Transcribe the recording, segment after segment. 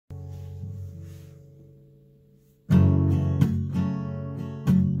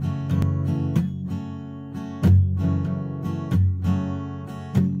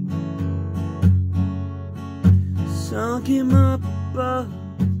Sun came up above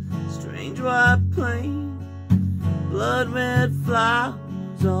a strange white plain, blood red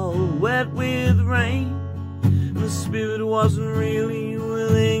flowers all wet with rain. The spirit wasn't really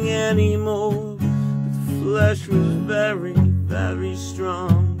willing anymore, but the flesh was very, very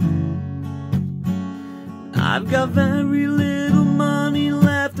strong. I've got very little money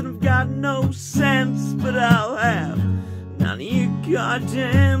left and I've got no sense, but I'll have none of your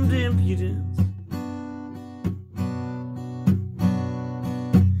goddamned impudence.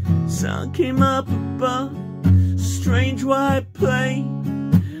 Sun came up above a strange white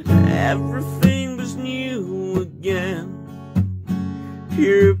plain, everything was new again.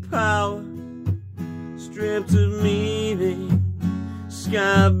 Pure power, stripped of meaning,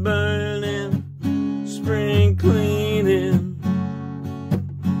 sky burning, spring cleaning.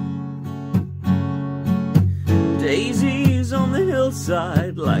 Daisies on the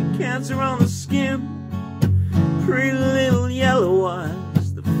hillside like cancer on the skin, pretty little yellow eyes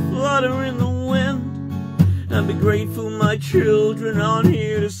that flutter in the wind. I'd be grateful my children aren't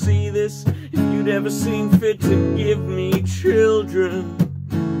here to see this, if you'd ever seen fit to give me children.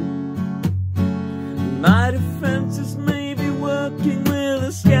 My defenses may be working with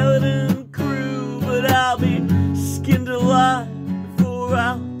a skeleton crew, but I'll be skinned alive before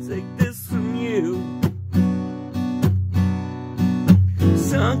I'll take this from you.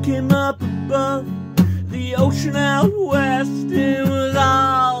 Sun came up above the ocean out west, it was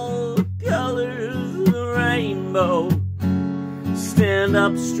all the colors of the rainbow. Stand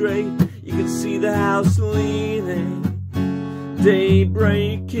up straight, you can see the house leaning, day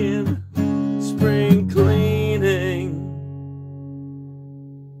breaking,